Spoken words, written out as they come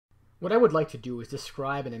What I would like to do is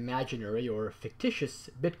describe an imaginary or fictitious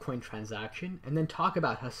Bitcoin transaction and then talk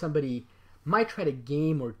about how somebody might try to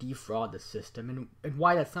game or defraud the system and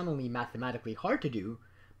why that's not only mathematically hard to do,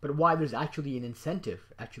 but why there's actually an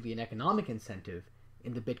incentive, actually an economic incentive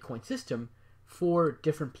in the Bitcoin system for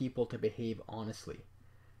different people to behave honestly.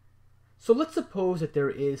 So let's suppose that there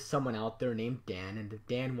is someone out there named Dan, and that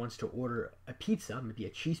Dan wants to order a pizza, maybe a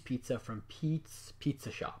cheese pizza from Pete's Pizza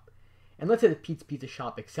Shop. And let's say that Pete's Pizza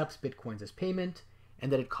Shop accepts Bitcoins as payment,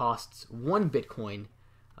 and that it costs one Bitcoin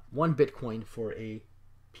for a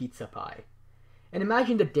pizza pie. And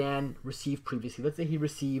imagine that Dan received previously, let's say he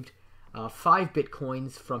received 5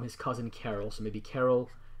 Bitcoins from his cousin Carol. So maybe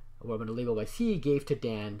Carol, who I'm going to label by C, gave to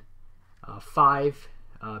Dan 5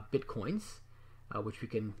 Bitcoins, which we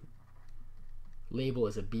can label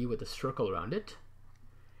as a B with a circle around it,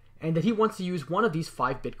 and that he wants to use one of these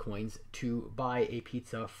 5 Bitcoins to buy a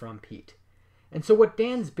pizza from Pete. And so what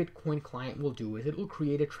Dan's Bitcoin client will do is it will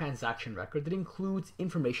create a transaction record that includes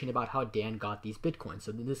information about how Dan got these Bitcoins.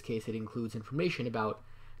 So in this case, it includes information about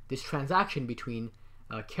this transaction between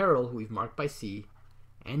Carol, who we've marked by C,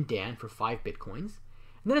 and Dan for 5 Bitcoins.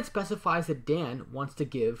 And then it specifies that Dan wants to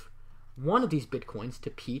give one of these Bitcoins to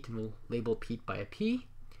Pete, and we'll label Pete by a P,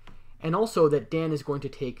 and also that Dan is going to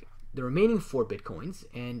take the remaining 4 Bitcoins,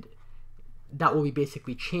 and that will be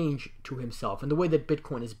basically change to himself. And the way that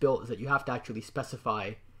Bitcoin is built is that you have to actually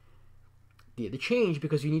specify the change,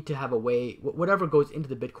 because you need to have a way, whatever goes into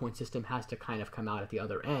the Bitcoin system has to kind of come out at the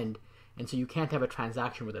other end. And so you can't have a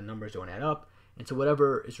transaction where the numbers don't add up. And so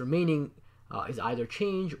whatever is remaining is either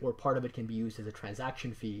change, or part of it can be used as a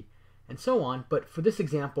transaction fee, and so on. But for this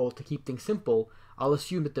example, to keep things simple, I'll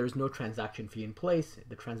assume that there's no transaction fee in place.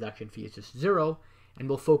 The transaction fee is just 0, and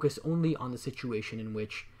we'll focus only on the situation in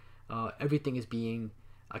which everything is being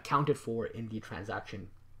accounted for in the transaction.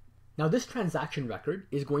 Now, this transaction record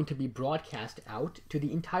is going to be broadcast out to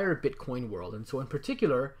the entire Bitcoin world. And so in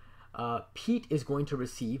particular, Pete is going to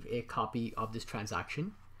receive a copy of this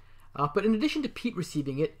transaction. But in addition to Pete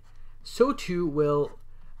receiving it, so too will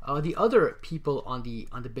the other people on the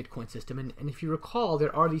Bitcoin system. And if you recall,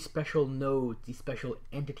 there are these special nodes, these special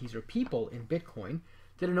entities or people in Bitcoin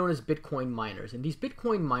that are known as Bitcoin miners. And these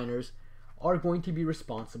Bitcoin miners are going to be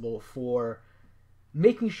responsible for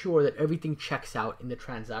making sure that everything checks out in the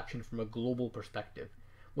transaction from a global perspective.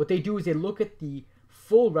 What they do is they look at the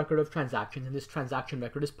full record of transactions, and this transaction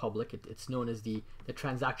record is public. It's known as the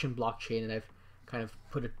transaction blockchain, and I've kind of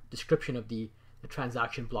put a description of the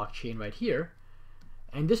transaction blockchain right here.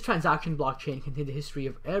 And this transaction blockchain contains the history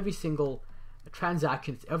of every single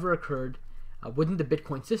transaction that's ever occurred within the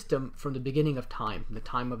Bitcoin system from the beginning of time, from the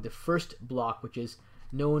time of the first block, which is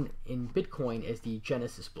known in Bitcoin as the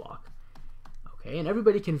Genesis block. Okay, and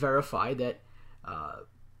everybody can verify that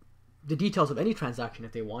the details of any transaction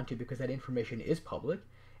if they want to, because that information is public.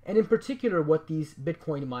 And in particular, what these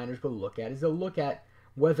Bitcoin miners will look at is they'll look at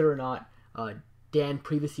whether or not Dan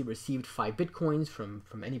previously received 5 Bitcoins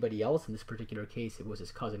from anybody else. In this particular case, it was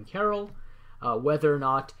his cousin Carol. Whether or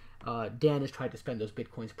not Dan has tried to spend those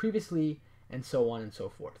Bitcoins previously, and so on and so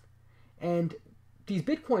forth. And these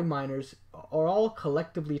Bitcoin miners are all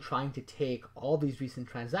collectively trying to take all these recent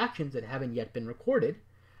transactions that haven't yet been recorded.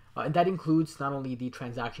 And that includes not only the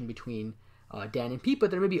transaction between Dan and Pete,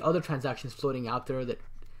 but there may be other transactions floating out there that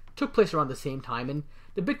took place around the same time. And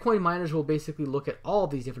the Bitcoin miners will basically look at all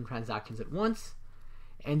of these different transactions at once,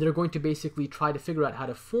 and they're going to basically try to figure out how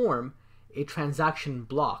to form a transaction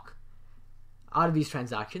block out of these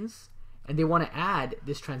transactions, and they want to add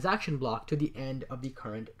this transaction block to the end of the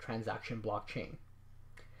current transaction blockchain.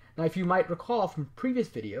 Now, if you might recall from previous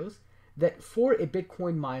videos, that for a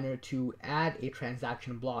Bitcoin miner to add a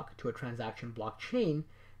transaction block to a transaction blockchain,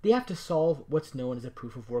 they have to solve what's known as a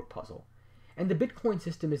proof of work puzzle. And the Bitcoin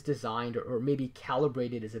system is designed, or maybe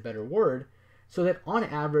calibrated is a better word, so that on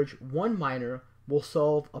average, one miner will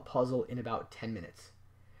solve a puzzle in about 10 minutes.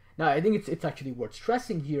 Now, I think it's actually worth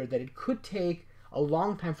stressing here that it could take a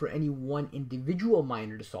long time for any one individual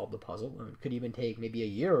miner to solve the puzzle. It could even take maybe a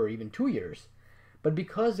year or even 2 years. But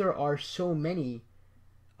because there are so many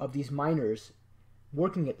of these miners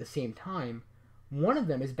working at the same time, one of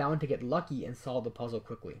them is bound to get lucky and solve the puzzle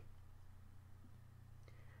quickly.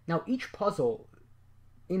 Now, each puzzle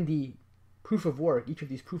in the proof of work, each of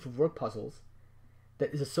these proof of work puzzles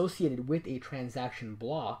that is associated with a transaction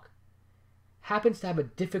block happens to have a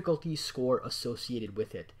difficulty score associated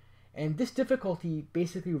with it. And this difficulty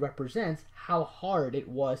basically represents how hard it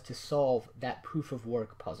was to solve that proof of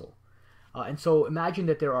work puzzle. And so imagine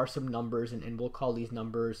that there are some numbers, and we'll call these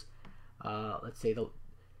numbers, let's say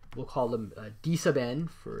we'll call them d sub n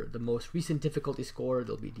for the most recent difficulty score.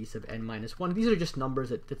 There'll be d sub n minus 1. These are just numbers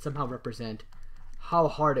that somehow represent how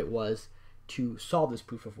hard it was to solve this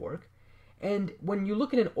proof of work. And when you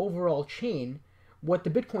look at an overall chain, what the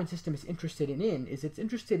Bitcoin system is interested in is it's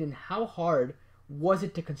interested in how hard was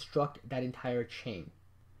it to construct that entire chain.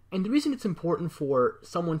 And the reason it's important for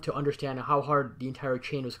someone to understand how hard the entire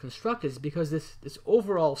chain was constructed is because this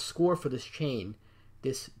overall score for this chain,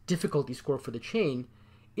 this difficulty score for the chain,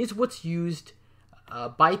 is what's used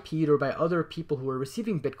by Pete or by other people who are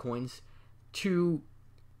receiving Bitcoins to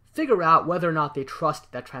figure out whether or not they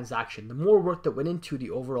trust that transaction. The more work that went into the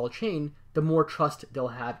overall chain, the more trust they'll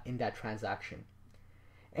have in that transaction.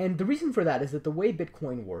 And the reason for that is that the way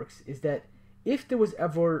Bitcoin works is that if there was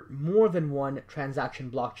ever more than one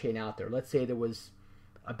transaction blockchain out there, let's say there was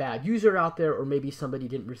a bad user out there, or maybe somebody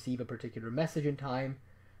didn't receive a particular message in time,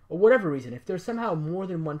 or whatever reason, if there's somehow more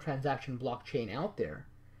than one transaction blockchain out there,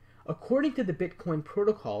 according to the Bitcoin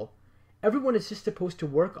protocol, everyone is just supposed to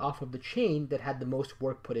work off of the chain that had the most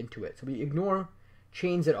work put into it. So we ignore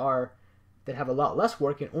chains that have a lot less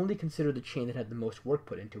work and only consider the chain that had the most work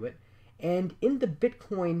put into it. And in the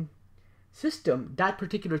Bitcoin system, that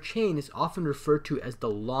particular chain is often referred to as the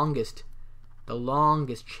longest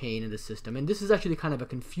chain in the system. And this is actually kind of a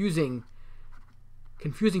confusing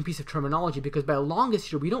piece of terminology, because by longest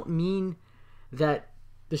here we don't mean that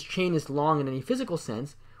this chain is long in any physical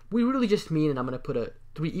sense. We really just mean, and I'm going to put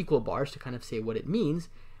 3 equal bars to kind of say what it means.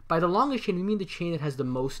 By the longest chain, we mean the chain that has the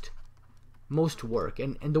most work.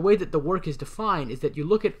 And the way that the work is defined is that you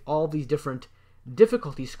look at all these different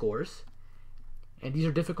difficulty scores, and these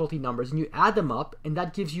are difficulty numbers, and you add them up, and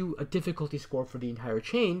that gives you a difficulty score for the entire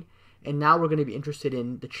chain. And now we're going to be interested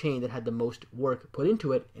in the chain that had the most work put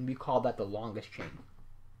into it, and we call that the longest chain.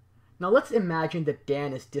 Now let's imagine that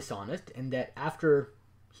Dan is dishonest, and that after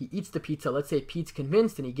he eats the pizza, let's say Pete's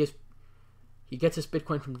convinced, and he gets his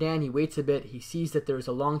Bitcoin from Dan, he waits a bit, he sees that there's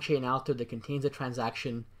a long chain out there that contains a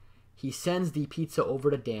transaction, he sends the pizza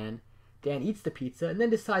over to Dan, Dan eats the pizza, and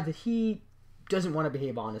then decides that he doesn't want to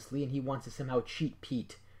behave honestly, and he wants to somehow cheat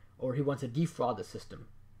Pete, or he wants to defraud the system.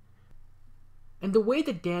 And the way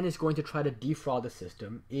that Dan is going to try to defraud the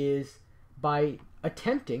system is by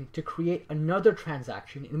attempting to create another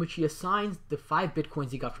transaction in which he assigns the 5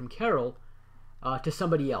 Bitcoins he got from Carol to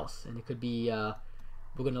somebody else. And it could be,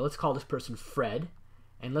 let's call this person Fred.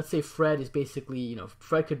 And let's say Fred is basically,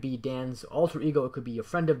 Fred could be Dan's alter ego, it could be a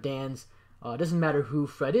friend of Dan's. It doesn't matter who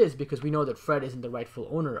Fred is, because we know that Fred isn't the rightful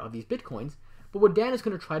owner of these Bitcoins. But what Dan is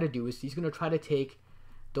going to try to do is he's going to try to take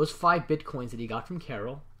those 5 Bitcoins that he got from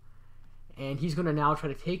Carol, and he's going to now try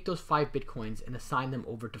to take those 5 Bitcoins and assign them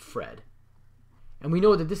over to Fred. And we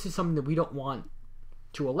know that this is something that we don't want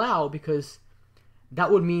to allow, because that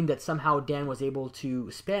would mean that somehow Dan was able to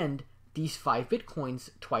spend these 5 Bitcoins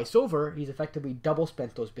twice over. He's effectively double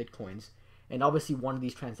spent those Bitcoins. And obviously one of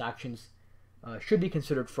these transactions should be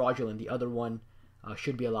considered fraudulent. The other one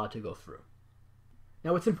should be allowed to go through.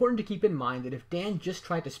 Now it's important to keep in mind that if Dan just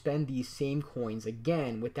tried to spend these same coins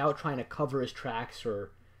again without trying to cover his tracks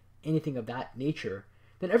or anything of that nature,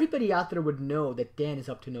 then everybody out there would know that Dan is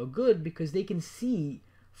up to no good, because they can see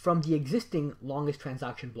from the existing longest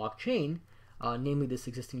transaction blockchain, namely this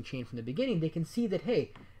existing chain from the beginning, they can see that,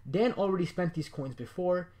 hey, Dan already spent these coins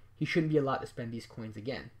before, he shouldn't be allowed to spend these coins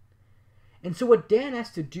again. And so what Dan has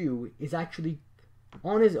to do is actually,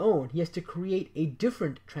 on his own, he has to create a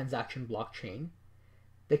different transaction blockchain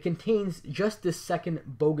that contains just this second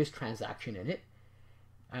bogus transaction in it.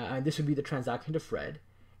 And this would be the transaction to Fred.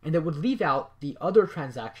 And that would leave out the other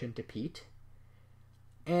transaction to Pete,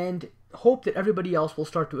 and hope that everybody else will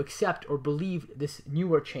start to accept or believe this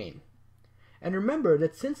newer chain. And remember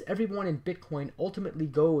that since everyone in Bitcoin ultimately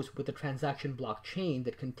goes with the transaction blockchain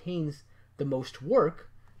that contains the most work,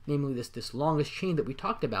 namely this longest chain that we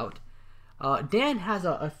talked about, Dan has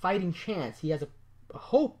a fighting chance. He has a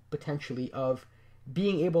hope, potentially, of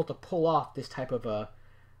being able to pull off this type of a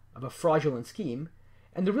fraudulent scheme.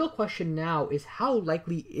 And the real question now is, how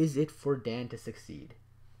likely is it for Dan to succeed?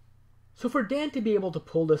 So for Dan to be able to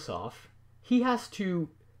pull this off, he has to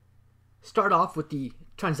start off with the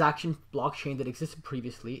transaction blockchain that existed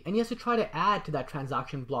previously, and he has to try to add to that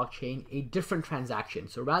transaction blockchain a different transaction.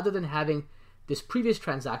 So rather than having this previous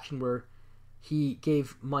transaction where he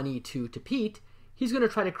gave money to Pete, he's going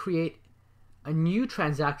to try to create a new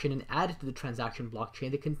transaction and add it to the transaction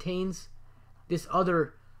blockchain that contains this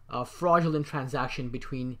other fraudulent transaction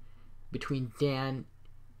between Dan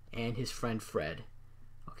and his friend Fred.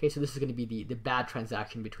 Okay, so this is going to be the bad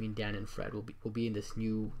transaction between Dan and Fred will be in this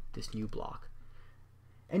new block.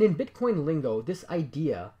 And in Bitcoin lingo, this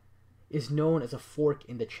idea is known as a fork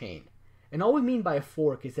in the chain. And all we mean by a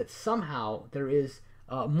fork is that somehow there is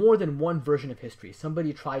more than one version of history.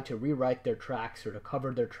 Somebody tried to rewrite their tracks or to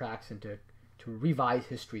cover their tracks and to revise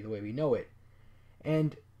history the way we know it.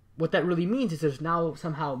 And what that really means is there's now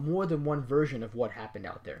somehow more than one version of what happened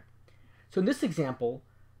out there. So in this example,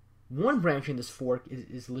 one branch in this fork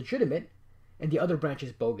is legitimate and the other branch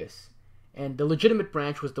is bogus. And the legitimate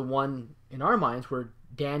branch was the one in our minds where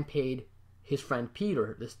Dan paid his friend Pete,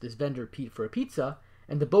 or this vendor Pete, for a pizza.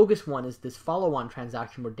 And the bogus one is this follow-on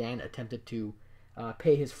transaction where Dan attempted to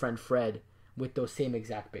pay his friend Fred with those same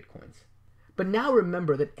exact Bitcoins. But now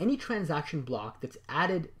remember that any transaction block that's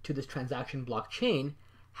added to this transaction block chain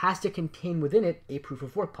has to contain within it a proof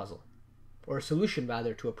of work puzzle, or a solution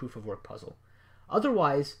rather to a proof of work puzzle.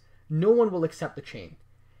 Otherwise, no one will accept the chain.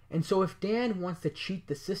 And so if Dan wants to cheat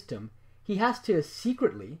the system, he has to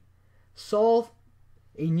secretly solve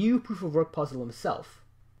a new proof of work puzzle himself.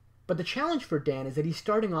 But the challenge for Dan is that he's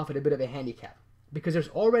starting off at a bit of a handicap, because there's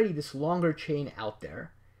already this longer chain out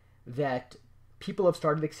there that people have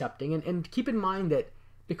started accepting. And keep in mind that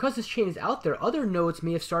because this chain is out there, other nodes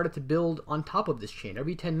may have started to build on top of this chain.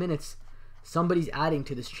 Every 10 minutes, somebody's adding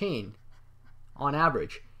to this chain on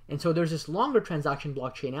average. And so there's this longer transaction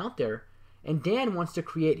blockchain out there, and Dan wants to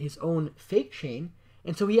create his own fake chain,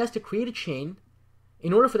 and so he has to create a chain.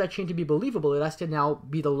 In order for that chain to be believable, it has to now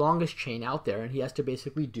be the longest chain out there, and he has to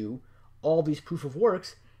basically do all these proof of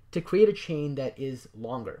works to create a chain that is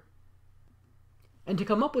longer. And to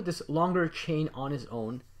come up with this longer chain on his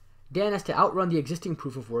own, Dan has to outrun the existing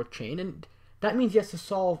proof of work chain, and that means he has to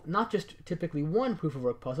solve not just typically one proof of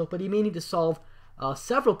work puzzle, but he may need to solve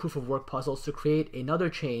several proof of work puzzles to create another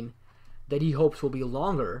chain that he hopes will be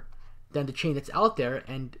longer than the chain that's out there.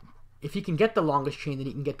 And if he can get the longest chain, then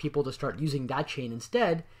he can get people to start using that chain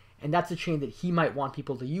instead, and that's a chain that he might want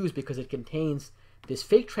people to use because it contains this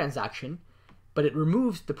fake transaction, but it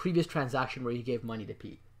removes the previous transaction where he gave money to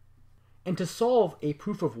Pete. And to solve a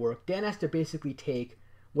proof of work, Dan has to basically take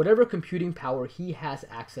whatever computing power he has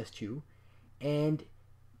access to, and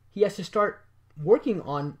he has to start working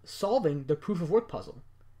on solving the proof of work puzzle.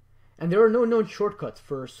 And there are no known shortcuts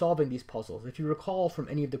for solving these puzzles. If you recall from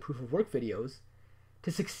any of the proof of work videos,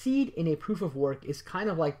 to succeed in a proof of work is kind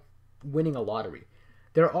of like winning a lottery.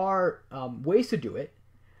 There are ways to do it,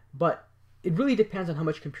 but it really depends on how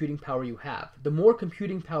much computing power you have. The more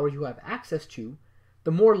computing power you have access to,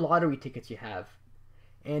 the more lottery tickets you have.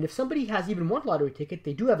 And if somebody has even one lottery ticket,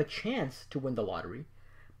 they do have a chance to win the lottery,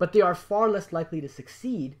 but they are far less likely to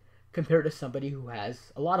succeed compared to somebody who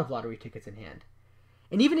has a lot of lottery tickets in hand.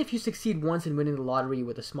 And even if you succeed once in winning the lottery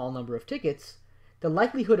with a small number of tickets, the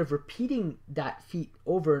likelihood of repeating that feat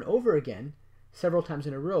over and over again, several times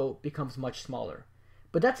in a row, becomes much smaller.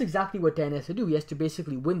 But that's exactly what Dan has to do. He has to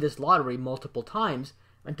basically win this lottery multiple times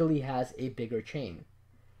until he has a bigger chain.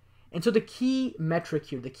 And so the key metric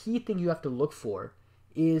here, the key thing you have to look for,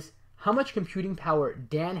 is how much computing power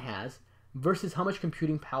Dan has versus how much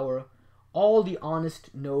computing power all the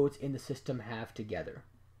honest nodes in the system have together.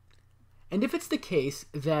 And if it's the case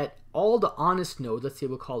that all the honest nodes, let's say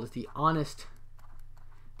we'll call this the honest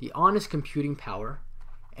computing power,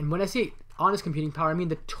 and when I say honest computing power, I mean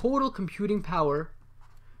the total computing power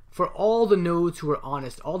for all the nodes who are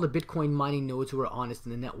honest, all the Bitcoin mining nodes who are honest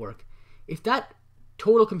in the network. If that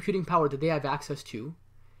total computing power that they have access to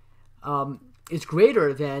is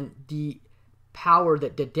greater than the power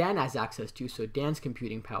that Dan has access to, so Dan's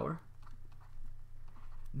computing power,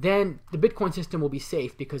 then the Bitcoin system will be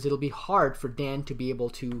safe, because it'll be hard for Dan to be able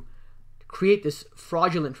to create this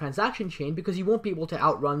fraudulent transaction chain, because he won't be able to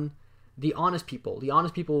outrun the honest people. The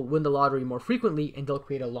honest people win the lottery more frequently, and they'll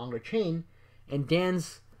create a longer chain, and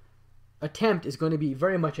Dan's attempt is going to be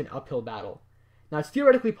very much an uphill battle. Now, it's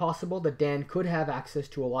theoretically possible that Dan could have access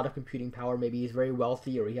to a lot of computing power. Maybe he's very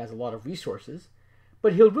wealthy or he has a lot of resources,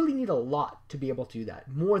 but he'll really need a lot to be able to do that,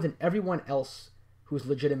 more than everyone else who's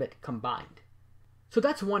legitimate combined. So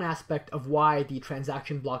that's one aspect of why the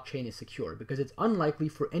transaction blockchain is secure, because it's unlikely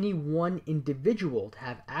for any one individual to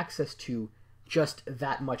have access to just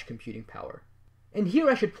that much computing power. And here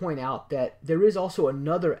I should point out that there is also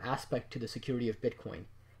another aspect to the security of Bitcoin.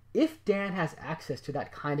 If Dan has access to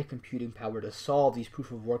that kind of computing power to solve these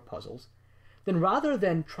proof of work puzzles, then rather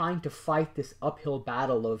than trying to fight this uphill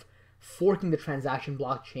battle of forking the transaction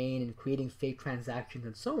blockchain and creating fake transactions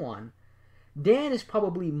and so on, Dan is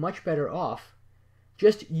probably much better off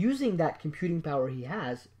just using that computing power he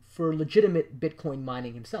has for legitimate Bitcoin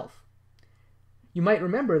mining himself. You might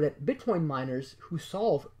remember that Bitcoin miners who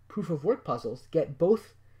solve proof of work puzzles get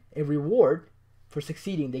both a reward for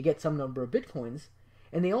succeeding, they get some number of Bitcoins,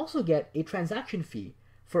 and they also get a transaction fee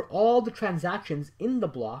for all the transactions in the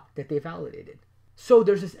block that they validated. So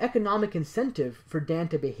there's this economic incentive for Dan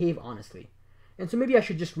to behave honestly. And so maybe I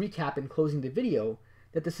should just recap in closing the video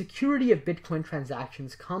that the security of Bitcoin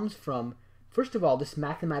transactions comes from, first of all, this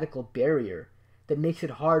mathematical barrier that makes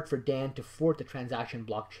it hard for Dan to thwart the transaction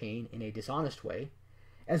blockchain in a dishonest way,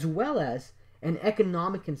 as well as an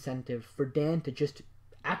economic incentive for Dan to just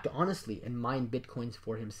act honestly and mine Bitcoins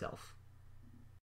for himself.